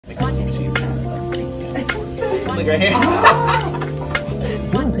look right here.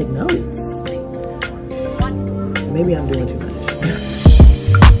 You don't take notes. Maybe I'm doing too much.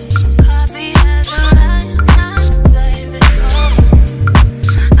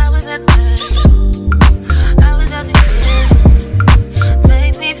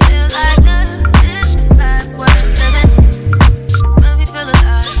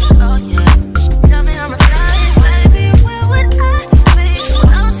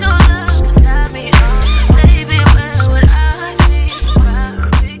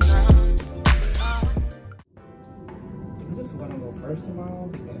 First tomorrow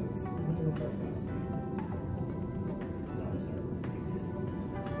because I went to go first last time.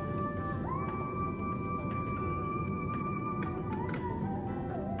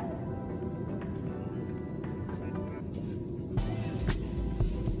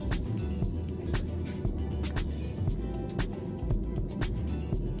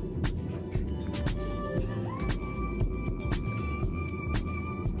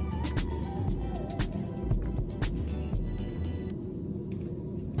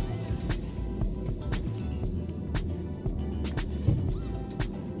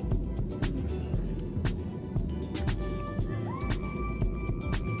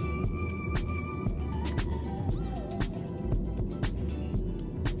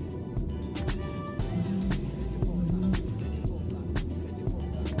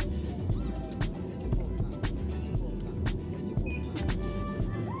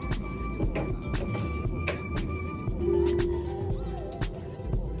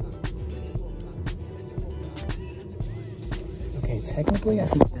 Technically, I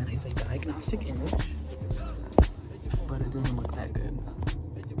think that is a diagnostic image, but it doesn't look that good.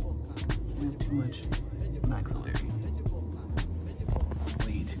 We have too much maxillary.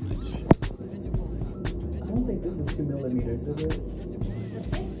 Way too much. I don't think this is 2 millimeters, is it?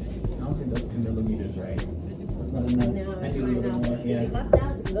 I don't think that's 2 millimeters, right? That's not enough. No, I need a little bit more. Yeah. Look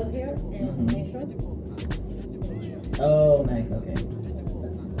down, look here, and measure. Oh, nice. Okay.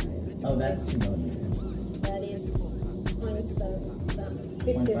 Oh, that's 2 millimeters. That is 0.7.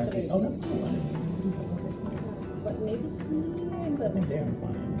 1.53. Oh, that's cool. But maybe, but I think they're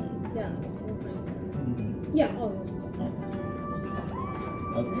fine. yeah, we're fine. Yeah, almost.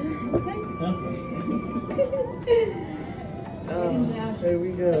 Okay. Okay. Okay. Oh, there we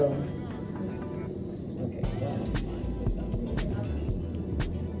go. Okay, that's fine.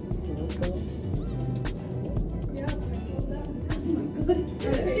 So let's go. Yeah.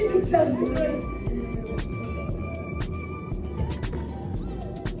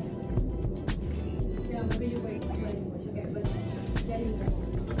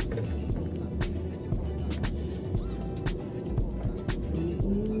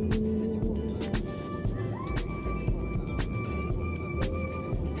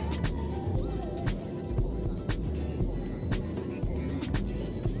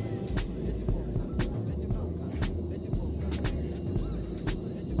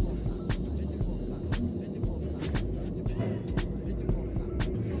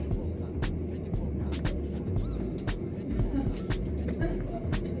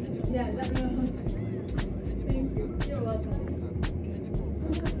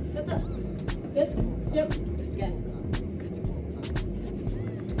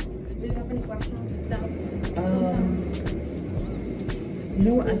 You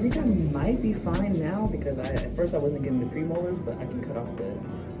know what, I think I might be fine now because at first I wasn't getting the premolars, but I can cut off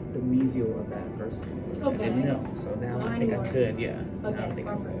the mesial of that first premolar. Okay. I didn't know, so now I think I could, yeah. Okay, now I think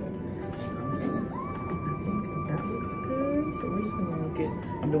I'm good. I think that looks good. So we're just gonna get,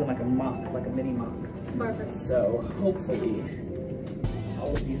 I'm doing like a mock, like a mini mock. Perfect. So hopefully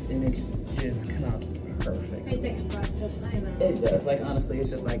all of these images come out perfect. It takes practice, I know. It does, like honestly,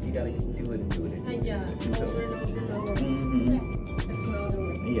 it's just like you gotta do it and do it and do it. Yeah, over and over and over. Mm-hmm. Yeah, that's another way.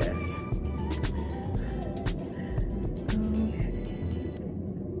 Yes.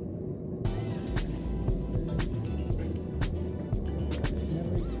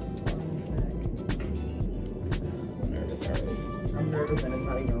 I'm nervous and it's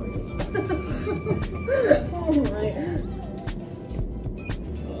not even real. Oh my.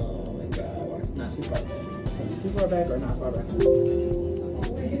 Oh my god, it's not too far back. Too far back or not far back?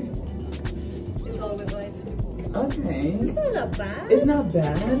 Always. It's always like. Okay. It's not bad. It's not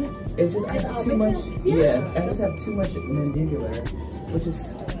bad. It's just I It's have too always much. bad. Yeah, I just have too much mandibular, which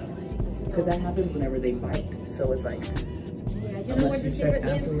is because that happens whenever they bite. So it's like. Yeah, you know what the secret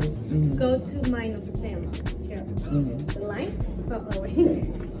is? Mm-hmm. Go to -10. Here. Mm-hmm. The line fell away.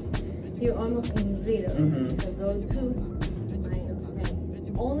 You're almost in 0. Mm-hmm. So go to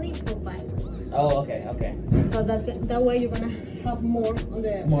 -10. Only for violence. Oh, okay, okay. So that way you're gonna have more on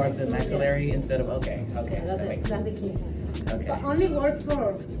the... More of the maxillary instead of, okay, Yeah, that makes that's sense. the key. Okay. But only works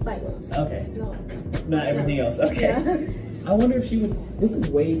for thyroids. Okay. No. Not everything else, okay. Yeah. I wonder if she would, this is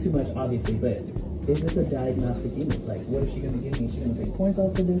way too much obviously, but is this a diagnostic image? Like, what is she going to give me? Is she going to take points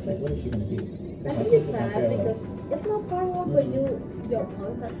off for this? Like, what is she going to do? I think it's bad because it's not parallel, but your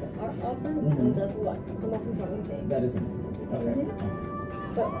contacts are open, and that's what the most important thing. That is important. Okay.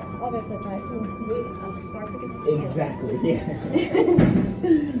 But obviously try to do it as perfect as you can. Exactly, yeah.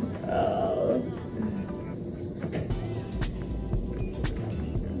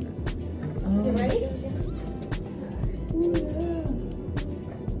 You ready?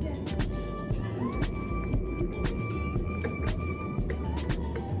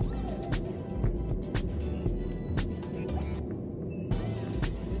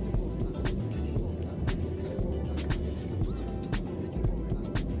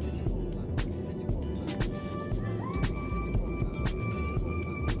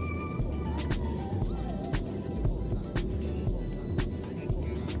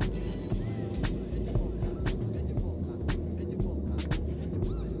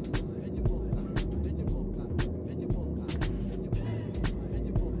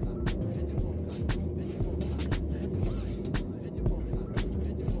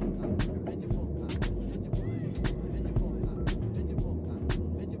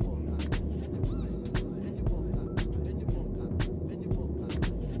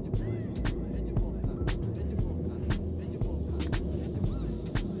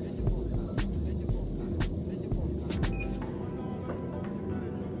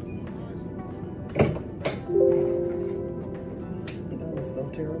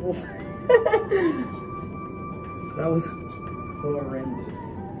 Terrible. That was horrendous.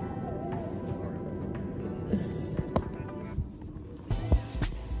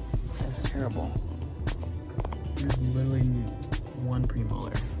 That's terrible. There's literally one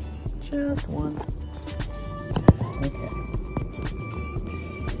premolar. Just one. Okay.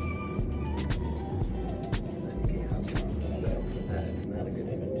 That's not a good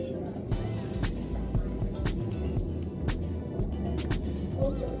image.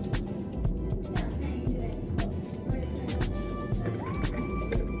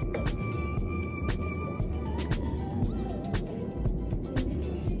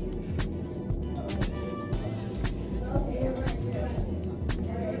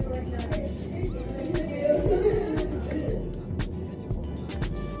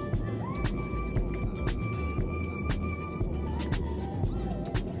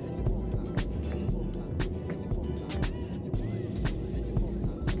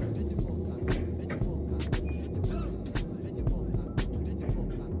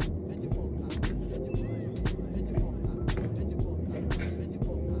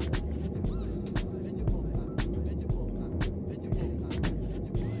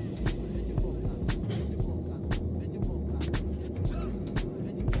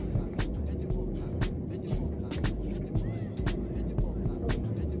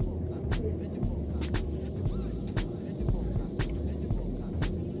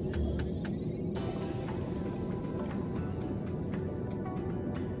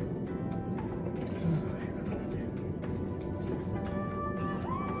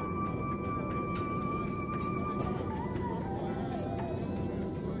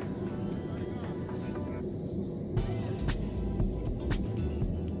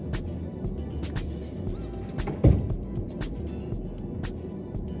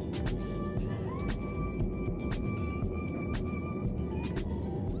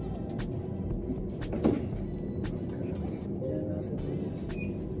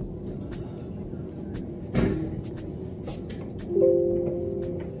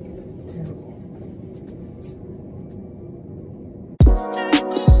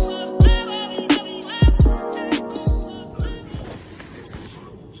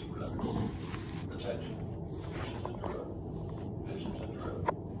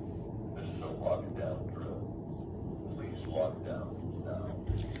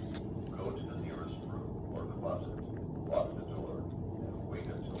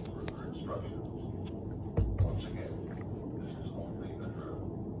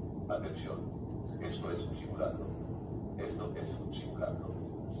 Atención, esto es un simulacro. Esto es un simulacro.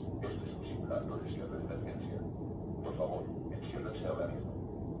 Este es un simulacro de cierre de emergencia. Por favor, enciérrense ahora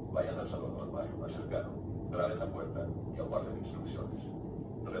mismo. Vayan al salón normal más cercano, traen la puerta y aguarden instrucciones.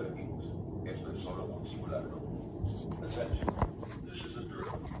 Repetimos, esto es solo un simulacro. Attention, this is a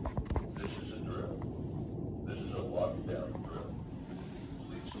drill. This is a drill. This is a lockdown drill.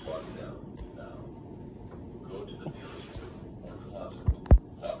 Please lock down now. Go to the nearest room or closet.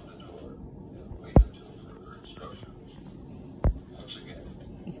 Lock the door and wait until further instructions.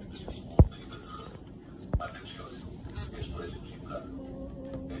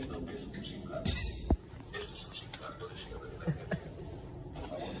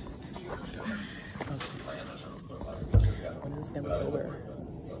 color.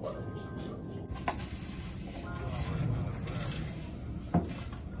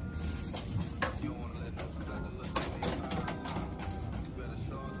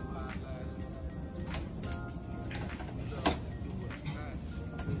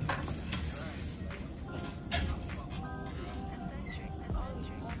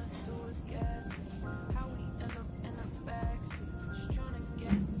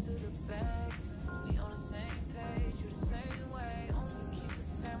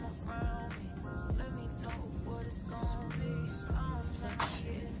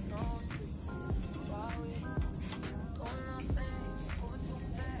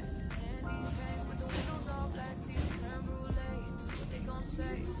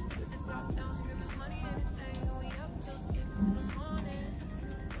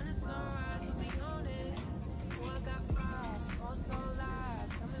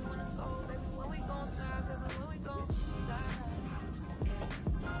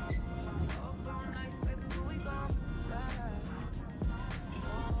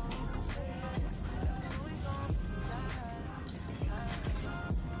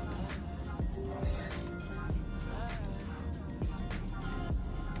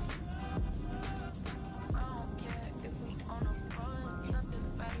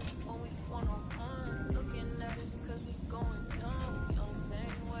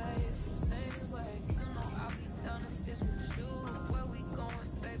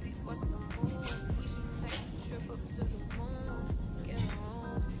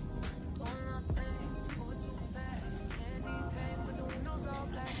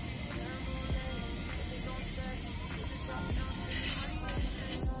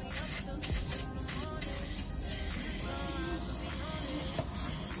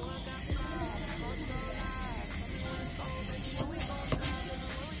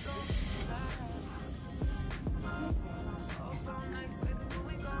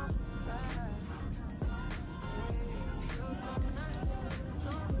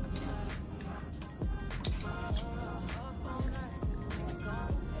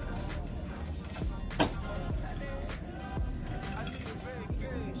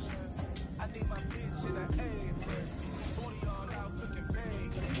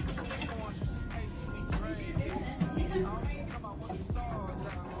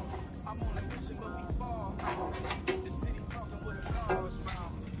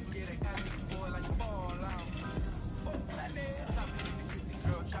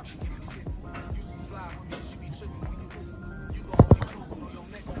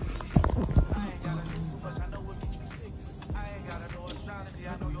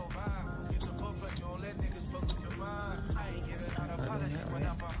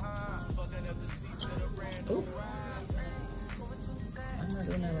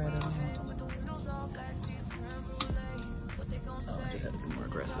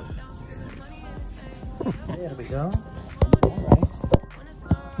 There we go.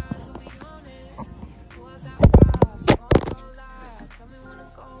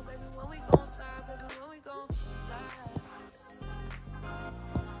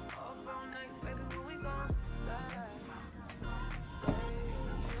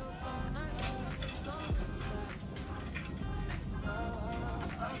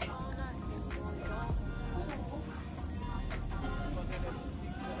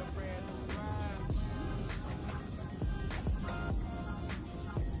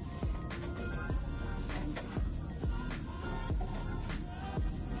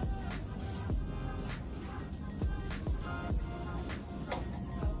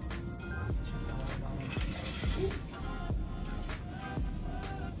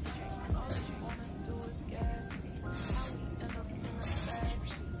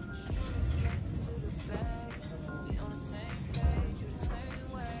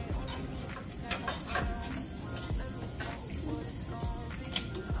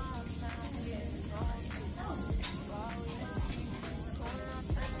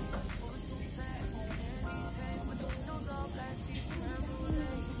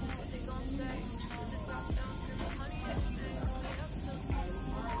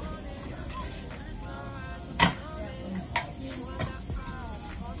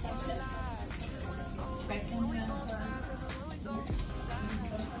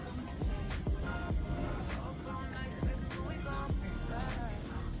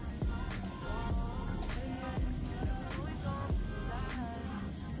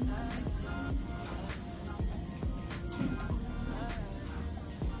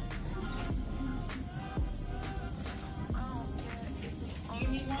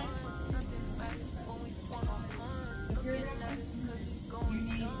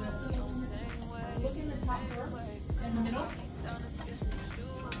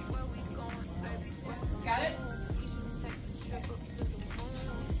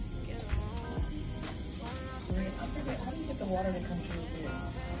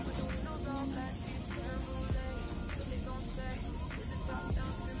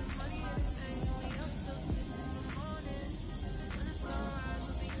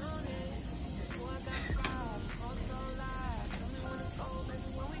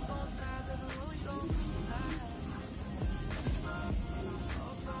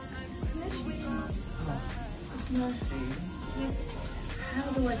 Let's see.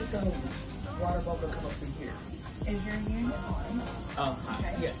 How do I get the water bubble to come up through here? Is your unit on? Oh,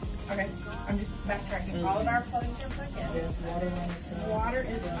 Okay. yes. Okay. I'm just backtracking. All of our plugs are plugged in. Yes, water line. Water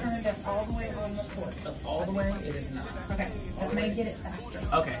is turned up all the way on the cord. Up all the way? It is not. Okay. That may get it faster.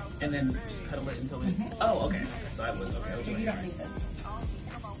 Okay, and then just cuddle it until it. Oh, okay. So I was okay. I was So you don't need this.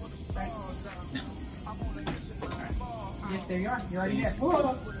 Right? No. Alright. Yes, there you are. You're already there.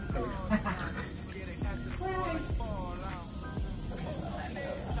 Whoa.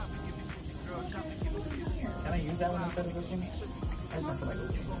 Can I use that one instead of this one? I just don't feel like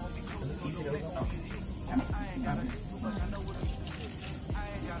opening this. Is this easy to open? Oh.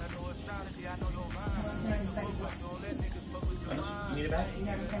 You need it back?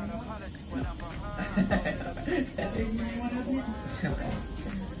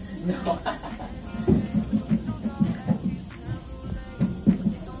 No.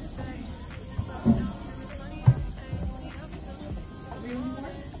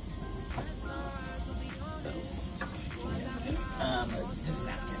 Just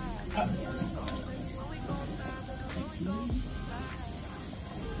napkin.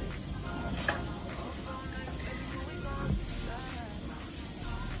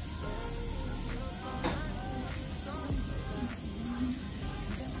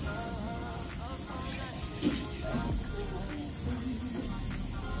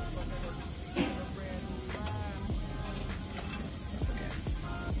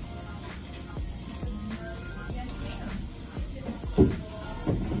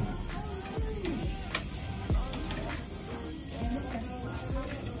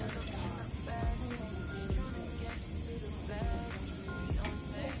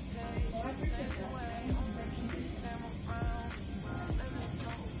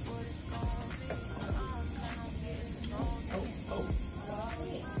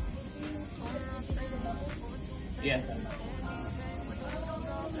 Yeah.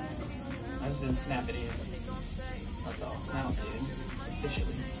 I just didn't snap it in. That's all. Now it's in.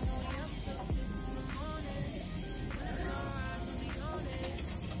 Officially.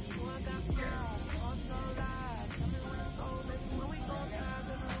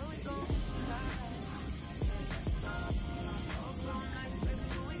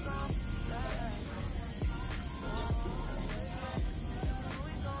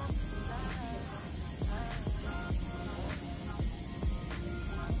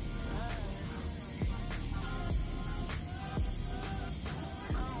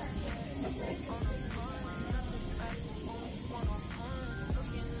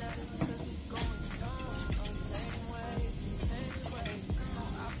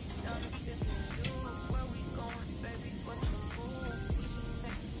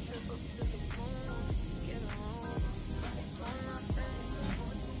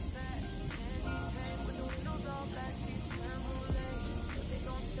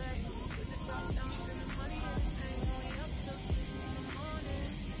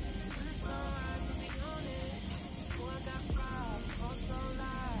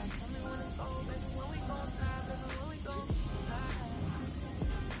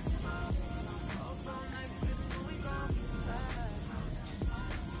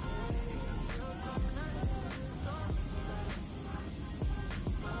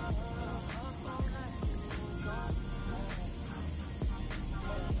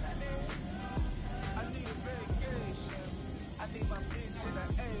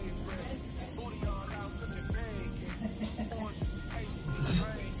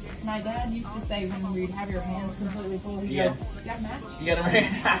 My dad used to say when we'd have your hands completely full, he'd Yeah. go, you got a match? You got it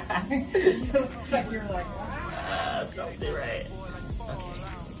right. You're like, wow. Something right. Okay.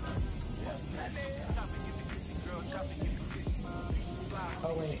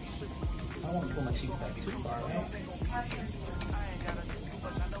 Oh wait. I won't pull my cheeks back too far, right?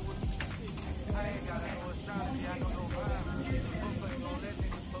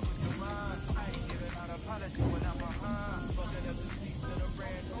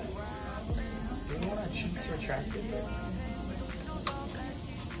 Do you want our cheeks retracted though?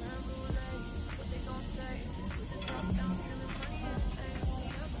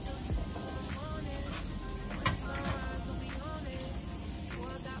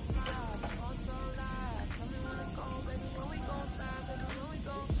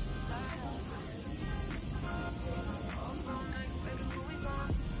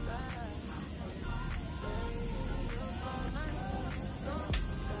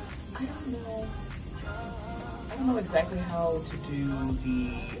 I don't know exactly how to do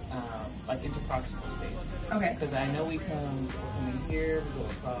the like interproximal space. Okay. Because I know we come in here, we go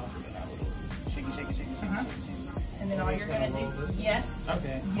across, we go out, we go shaky, shaky, shaky, shaky, shaky, shaky. And then all you're gonna do, yes,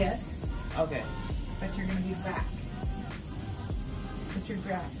 Okay. yes. Okay. but you're going to be back. Put your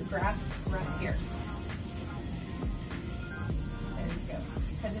grasp right here. There you go.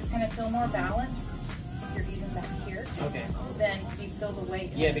 Because it's going to feel more balanced if you're even back here. Okay. Then you feel the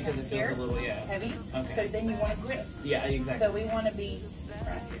weight. Yeah, because it here, feels a little, heavy. Okay. So then you want to grip. Yeah, exactly. So we want to be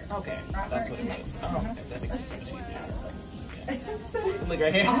right here. Okay, Right that's where what it it is. is. Oh, okay. That makes it so much easier. Look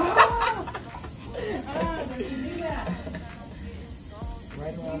right here. Don't you do that.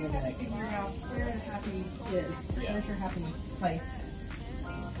 Right around the neck. Figure out where the happy is. Yeah. Where's your happy place?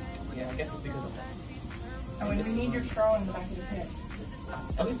 Yeah, I guess it's because of that. Oh, and we need your straw in the back of his head.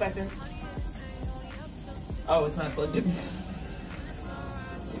 Oh, he's back there. Oh, it's not plugged in.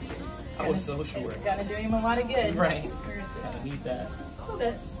 I was so sure. It's gonna do him a lot of good. Right. Where is it? I need that. Hold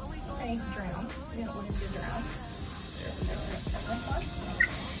it. Okay, drown. We don't want him to drown. There we go.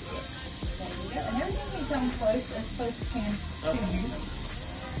 There you go. And everything can come close as can to you.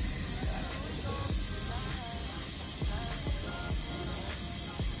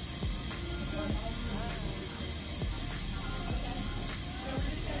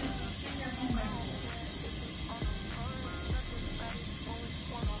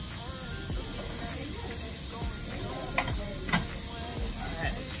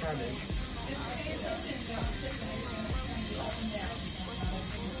 Alright, let's try this.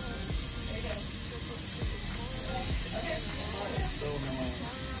 So annoying.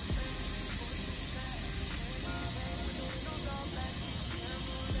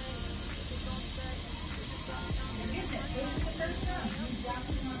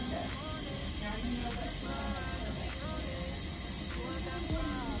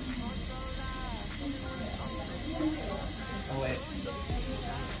 Oh wait.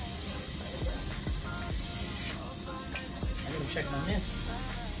 I gotta check my mints.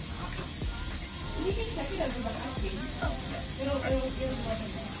 You can check it over the house. It'll work in there.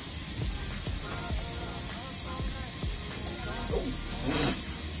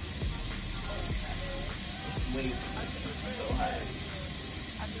 Wait, so high.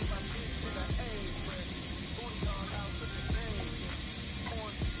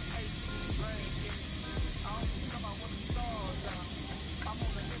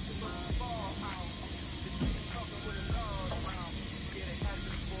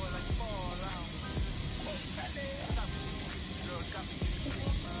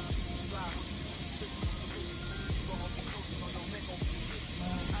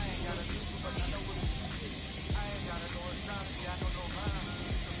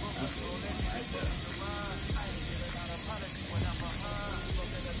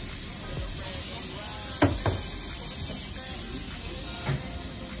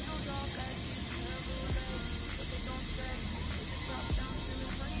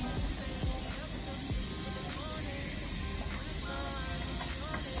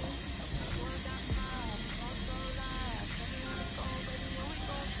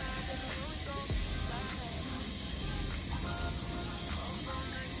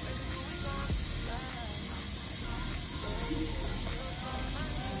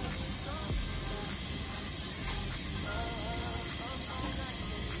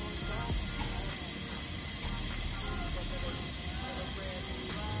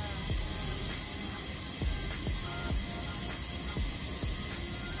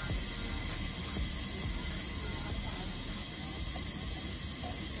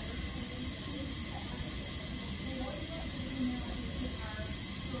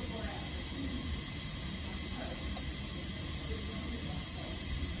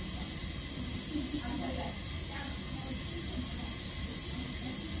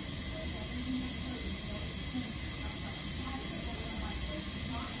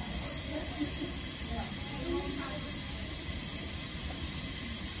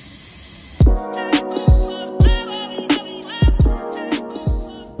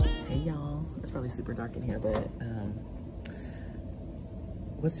 Super dark in here, but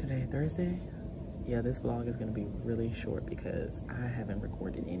what's today, Thursday? Yeah, this vlog is gonna be really short because I haven't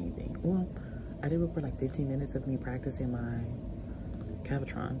recorded anything. Well, I did record like 15 minutes of me practicing my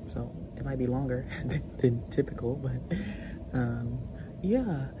Cavitron, so it might be longer than typical, but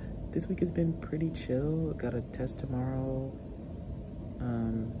yeah, this week has been pretty chill. Got a test tomorrow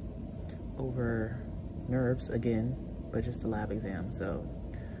over nerves again, but just a lab exam, so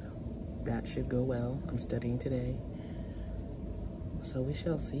that should go well. I'm studying today, so we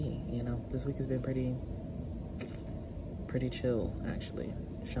shall see. You know, this week has been pretty chill, actually,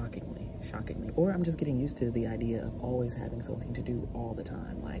 shockingly. Or I'm just getting used to the idea of always having something to do all the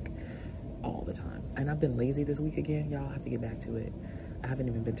time, like all the time. And I've been lazy this week again, y'all. I have to get back to it. I haven't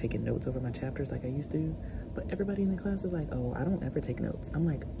even been taking notes over my chapters like I used to, but everybody in the class is like, oh, I don't ever take notes. I'm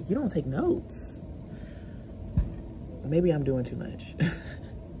like, you don't take notes? maybe I'm doing too much.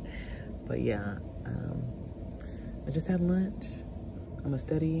 But yeah, I just had lunch. I'm gonna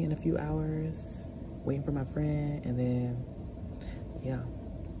study in a few hours, waiting for my friend, and then yeah,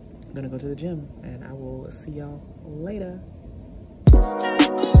 I'm gonna go to the gym, and I will see y'all later.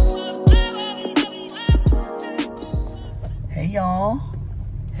 Hey y'all.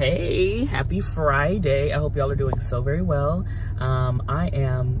 Hey, happy Friday. I hope y'all are doing so very well. I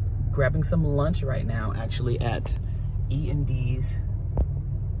am grabbing some lunch right now, actually, at E&D's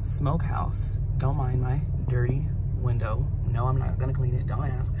Smokehouse. Don't mind my dirty window. No, I'm not gonna clean it, don't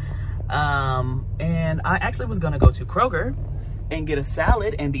ask. And I actually was gonna go to Kroger and get a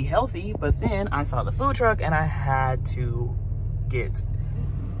salad and be healthy, but then I saw the food truck and I had to get,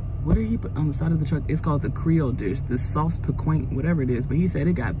 what did he put on the side of the truck? It's called the Creole dish, the sauce piquant, whatever it is. But he said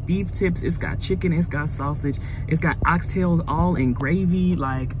it got beef tips, it's got chicken, it's got sausage, it's got oxtails all in gravy,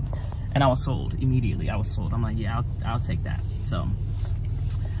 like, and I was sold immediately. I was sold. I'm like, yeah, I'll take that. So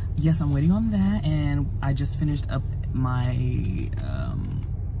yes, I'm waiting on that, and I just finished up my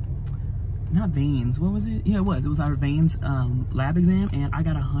not veins, what was it? Yeah, it was our veins lab exam, and I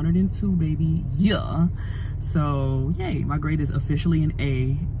got 102, baby. Yeah. So yay, my grade is officially an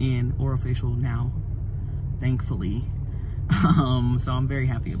A in orofacial now, thankfully. So I'm very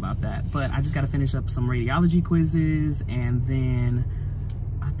happy about that. But I just got to finish up some radiology quizzes, and then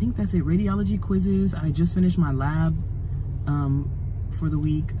I think that's it. Radiology quizzes. I just finished my lab for the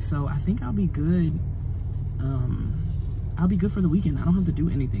week, so I think I'll be good. I'll be good for the weekend. I don't have to do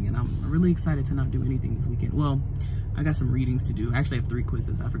anything, and I'm really excited to not do anything this weekend. Well, I got some readings to do. I actually have 3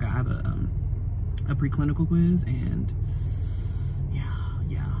 quizzes. I forgot. I have a preclinical quiz, and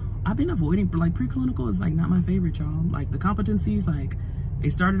yeah. I've been avoiding, like, preclinical is like not my favorite, y'all. Like, the competencies, like, they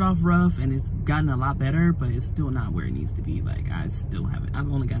started off rough and it's gotten a lot better, but it's still not where it needs to be. Like, I still haven't,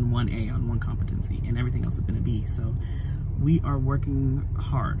 I've only gotten 1 A on 1 competency, and everything else has been a B. So we are working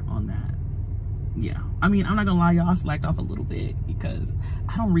hard on that. Yeah, I mean, I'm not gonna lie, y'all, I slacked off a little bit because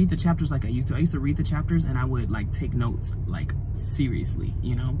I don't read the chapters like I used to. I used to read the chapters and I would, like, take notes, like, seriously,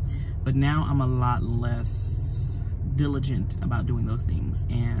 you know? But now I'm a lot less diligent about doing those things.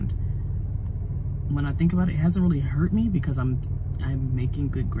 And when I think about it, it hasn't really hurt me because I'm making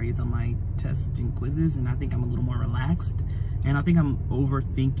good grades on my tests and quizzes, and I think I'm a little more relaxed. And I think I'm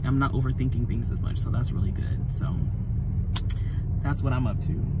not overthinking things as much, so that's really good. So that's what I'm up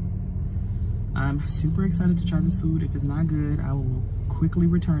to. I'm super excited to try this food. If it's not good, I will quickly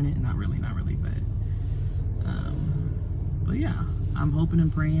return it. Not really, but yeah, I'm hoping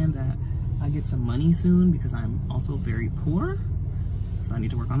and praying that I get some money soon because I'm also very poor, so I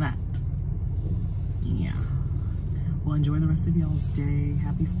need to work on that. Yeah. Well, enjoy the rest of y'all's day.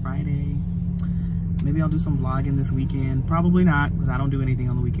 Happy Friday. Maybe I'll do some vlogging this weekend. Probably not, because I don't do anything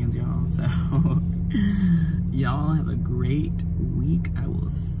on the weekends, y'all. So y'all have a great week. I will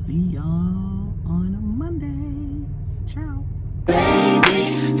see y'all on Monday. Ciao.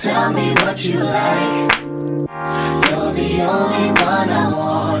 Baby, tell me what you like.